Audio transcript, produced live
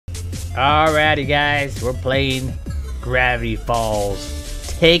Alrighty guys, we're playing Gravity Falls.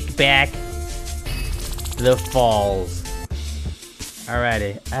 Take back the falls.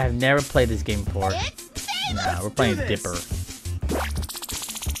 Alrighty, I have never played this game before. Nah, we're playing Dipper.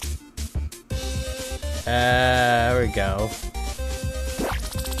 There we go.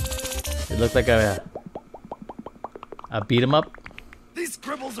 It looks like a beat 'em up. These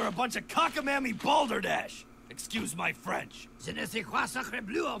scribbles are a bunch of cockamamie balderdash. Excuse my French. Je ne sais quoi sacre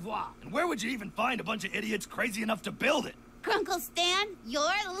bleu au revoir. And where would you even find a bunch of idiots crazy enough to build it? Grunkle Stan, you're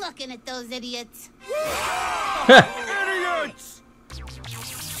looking at those idiots. Idiots!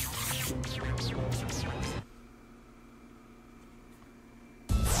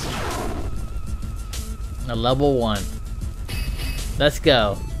 A level 1. Let's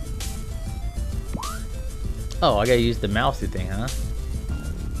go. Oh, I gotta use the mousey thing, huh?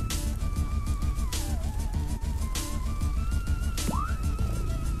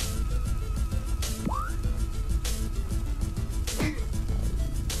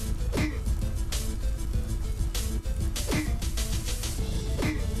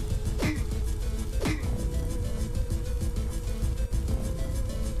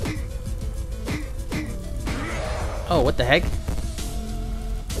 Oh, what the heck?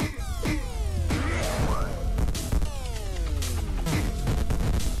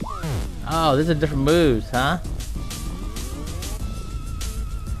 Oh, these are different moves, huh?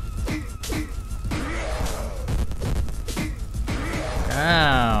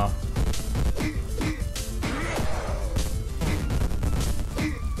 Wow.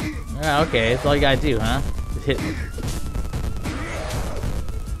 Oh, okay, that's all you gotta do, huh? Just hit.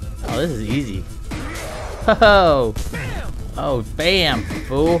 Oh, this is easy. Oh, oh, bam,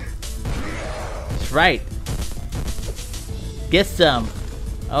 fool. That's right. Get some.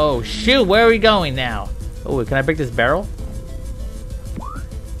 Oh, shoot, where are we going now? Oh, can I break this barrel?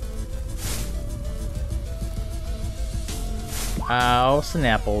 Oh,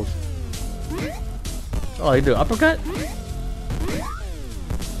 snapples. Oh, you do uppercut?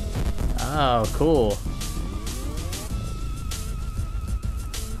 Oh, cool.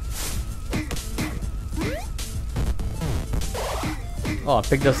 Oh, I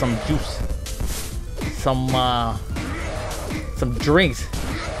picked up some juice. Some drinks.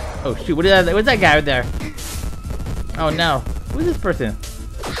 Oh shoot, what is that? What's that guy right there? Oh no. Who's this person?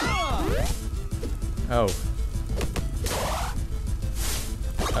 Oh.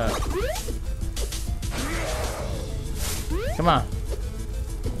 Come on.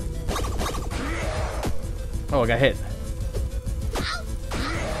 Oh, I got hit.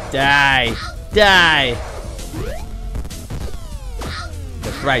 Die! Die!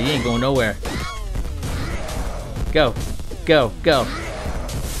 That's right, you ain't going nowhere. Go. Go. Go.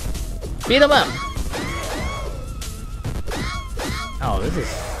 Beat him up! Oh,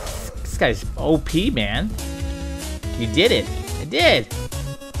 this guy's OP, man. You did it. You did!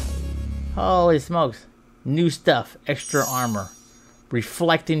 Holy smokes. New stuff. Extra armor.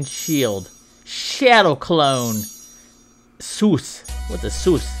 Reflecting shield. Shadow clone. Zeus. What's a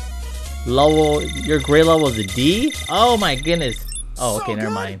Zeus? Level. Your grade level is a D? Oh my goodness. Oh, okay, never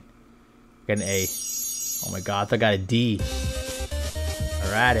mind. Got an A. Oh my god, I thought I got a D.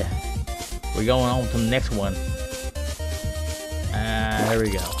 Alrighty. We're going on to the next one. There we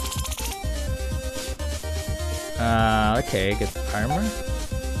go. Okay, get the armor.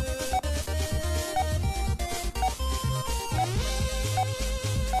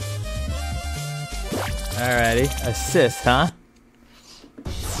 Alrighty, assist, huh?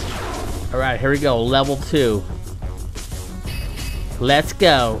 Alright, here we go, level 2. Let's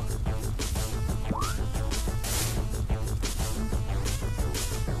go.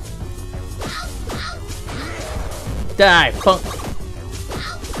 Die, punk.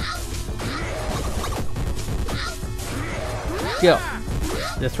 Go.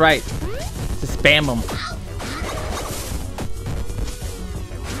 That's right. Just spam them.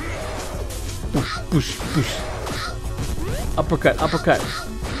 Boosh, boosh, boosh. Uppercut, uppercut.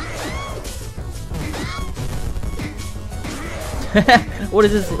 What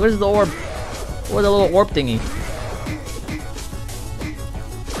is this? What is the orb? What is the little orb thingy?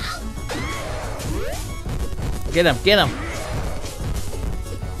 Get him, get him.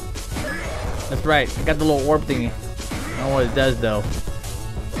 That's right, I got the little orb thingy. I don't know what it does though.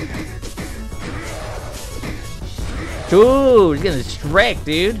 Ooh, he's getting strict,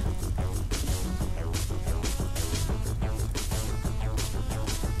 dude.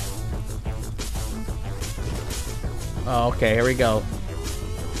 Oh, okay, here we go.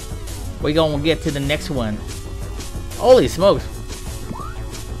 We're gonna get to the next one. Holy smokes.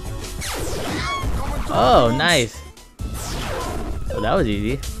 Oh, nice. Oh, that was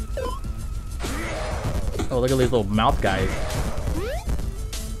easy. Oh, look at these little mouth guys.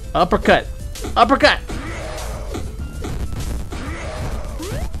 Uppercut! Uppercut!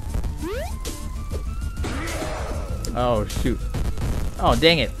 Oh, shoot. Oh,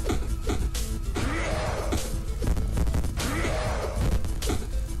 dang it.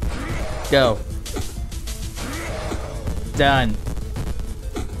 Go. Done.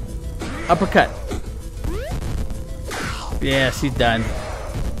 Uppercut. Yes, he's done.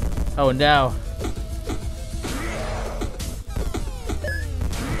 Oh, no.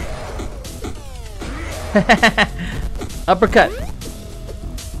 Uppercut.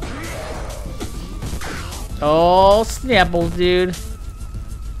 Oh, Snapple, dude.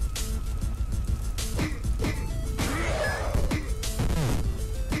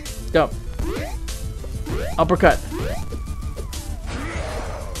 Go. Uppercut.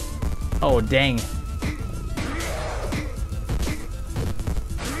 Oh, dang.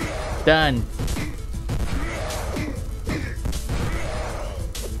 Done.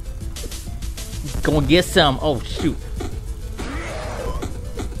 Go and get some. Oh, shoot.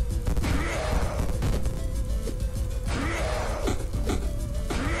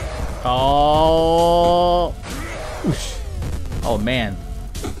 Oh. Oosh. Oh, man.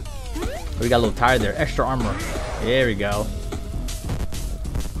 We got a little tired there. Extra armor. There we go.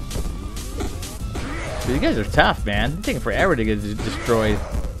 Dude, these guys are tough, man. They're taking forever to get destroyed.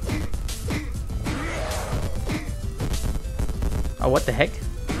 Oh, what the heck?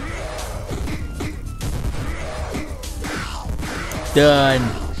 Done.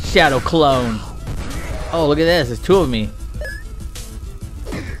 Shadow clone. Oh, look at this. There's two of me.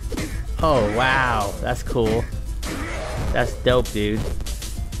 Oh, wow. That's cool. That's dope, dude.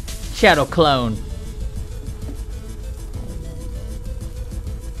 Shadow clone.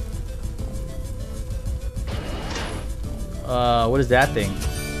 What is that thing?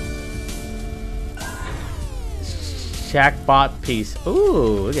 Shackbot piece.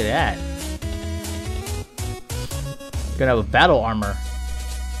 Ooh, look at that. Gonna have a battle armor.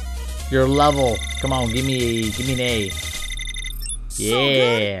 Your level. Come on, give me an A.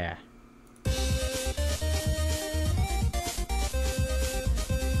 Yeah.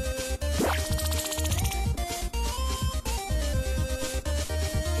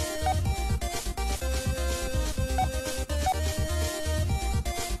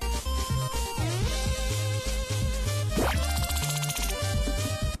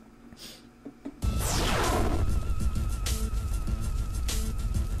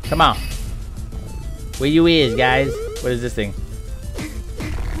 Come on. Where you is, guys? What is this thing?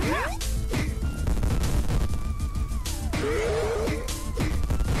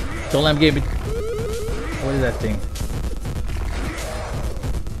 Don't let him get me. What is that thing?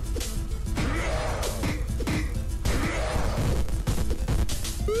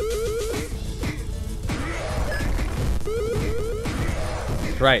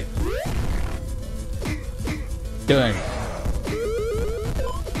 That's right. Done.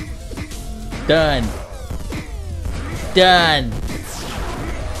 Done. Done.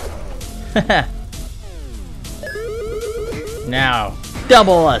 Now,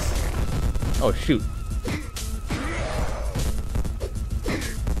 double us. Oh, shoot.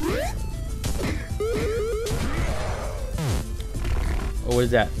 Oh, what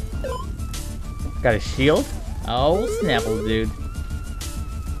is that? Got a shield? Oh, Snapple, dude.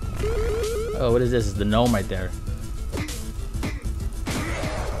 Oh, what is this? It's the gnome right there.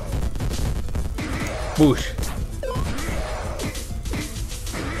 Boosh.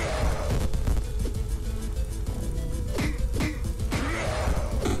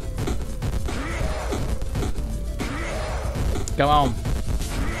 Come on.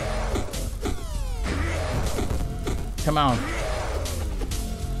 Come on.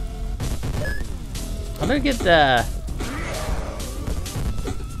 How do I get the...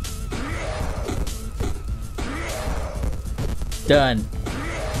 Done.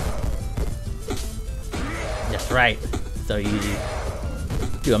 That's right. So easy.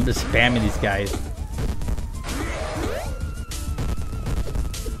 Dude, I'm just spamming these guys.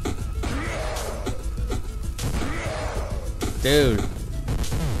 Dude.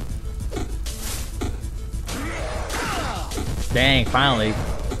 Dang, finally.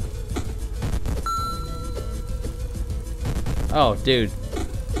 Oh, dude.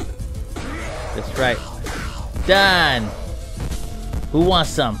 That's right. Done. Who wants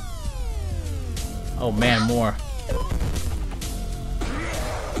some? Oh man, more.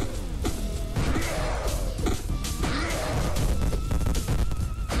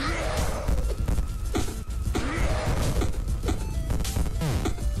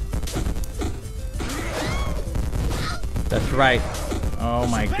 That's right. Oh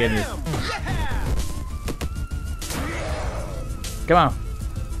my goodness. Come on.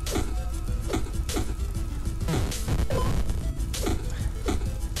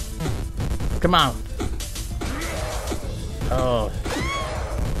 Come on. Oh.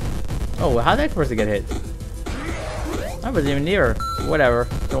 Oh, how'd that person get hit? I wasn't even near her. Whatever.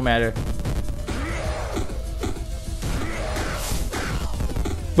 Don't matter.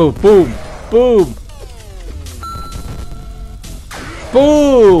 Boom, boom, boom.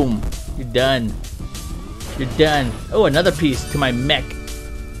 Boom! You're done. You're done. Oh, another piece to my mech.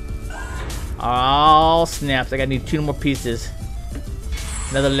 Oh, snaps. I gotta need 2 more pieces.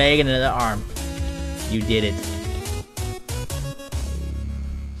 Another leg and another arm. You did it.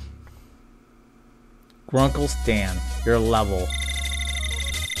 Grunkle Stan, your level.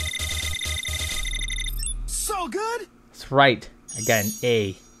 So good? That's right. I got an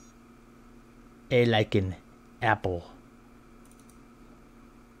A. A like an apple.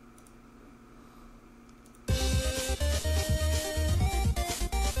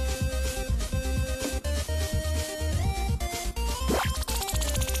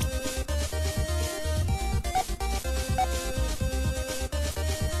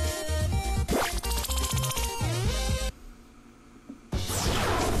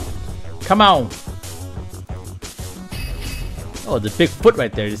 Come on. Oh, the big foot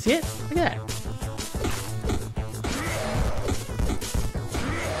right there. You see it? Look at that.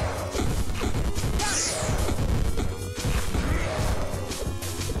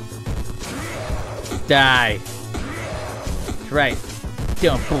 Die. That's right.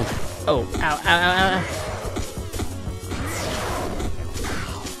 Don't move. Oh, ow, ow, ow, ow.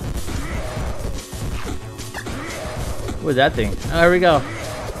 What's that thing? Oh, here we go.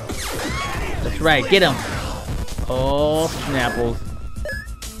 That's right, get him. Oh, snapples.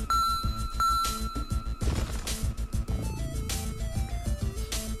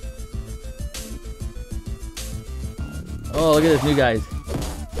 Oh, look at this new guys.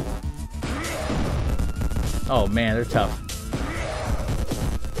 Oh man, they're tough.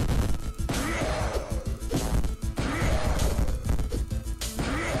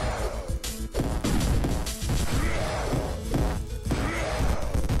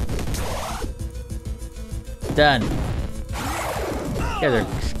 Done. Yeah, they're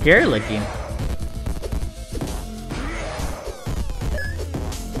scary looking.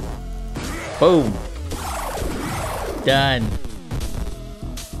 Boom. Done.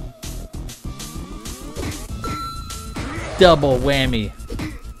 Double whammy.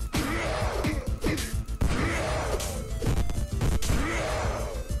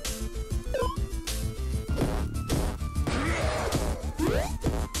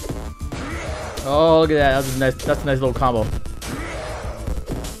 Oh, look at that. That's a nice little combo.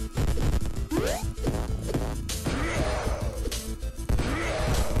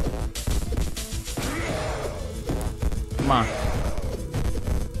 Come on.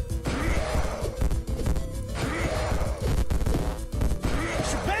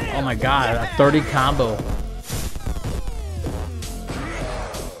 Oh my god, a 30 combo.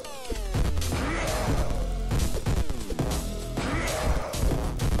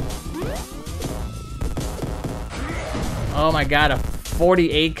 Oh my god, a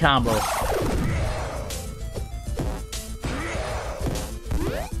 48 combo.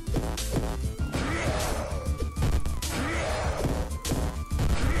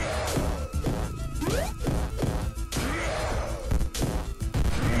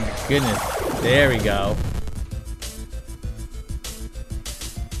 Goodness, there we go.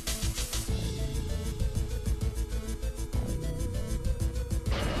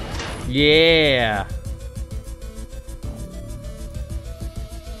 Yeah.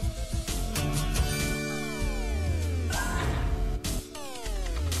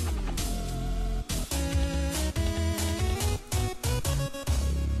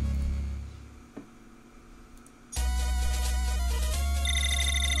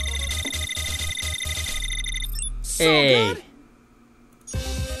 Hey.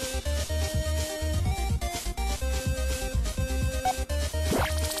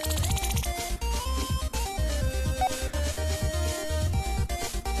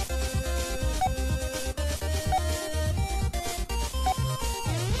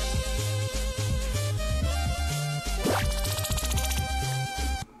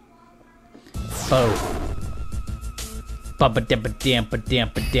 Bo.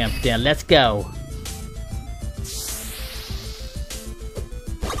 Ba-ba-dam-ba-dam-ba-dam-ba-dam-dam. Let's go.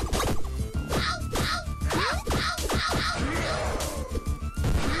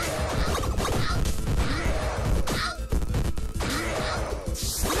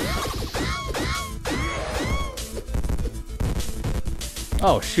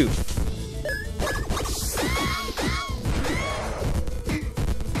 Oh, shoot.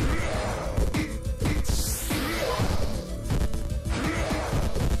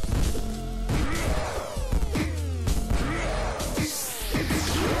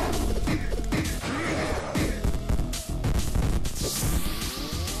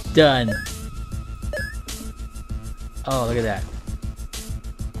 Done. Oh, look at that.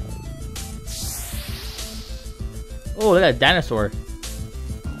 Oh, look at that dinosaur.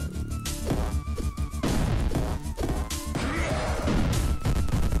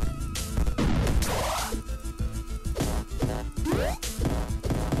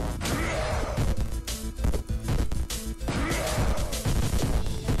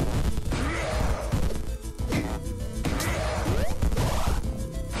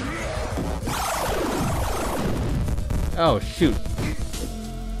 Oh, shoot.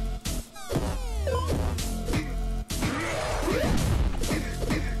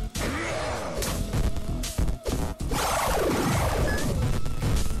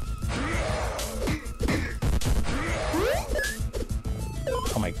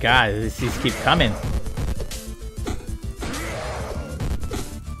 Oh my god, these keep coming.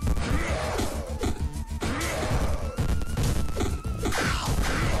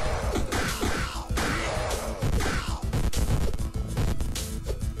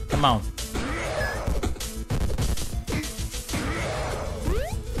 Come on.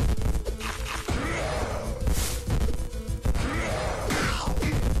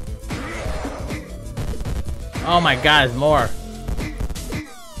 Oh my god, there's more.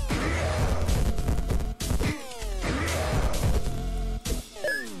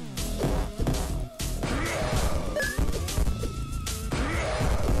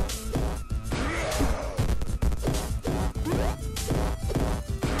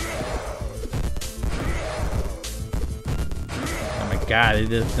 God, it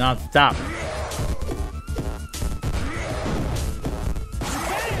does not stop.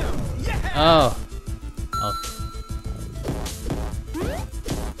 Oh.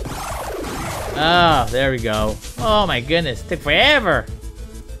 Oh, there we go. Oh my goodness, took forever.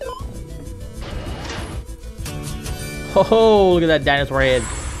 Oh, look at that dinosaur head.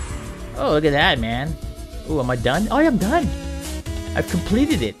 Oh, look at that, man. Oh, am I done? Oh, I'm done. I've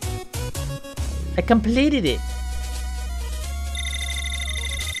completed it. I completed it.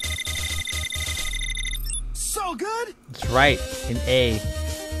 So good. That's right, in A.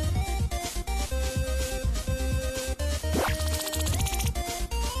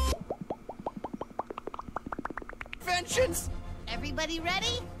 Vengeance. Everybody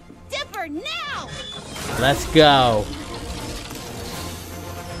ready? Dipper now! Let's go.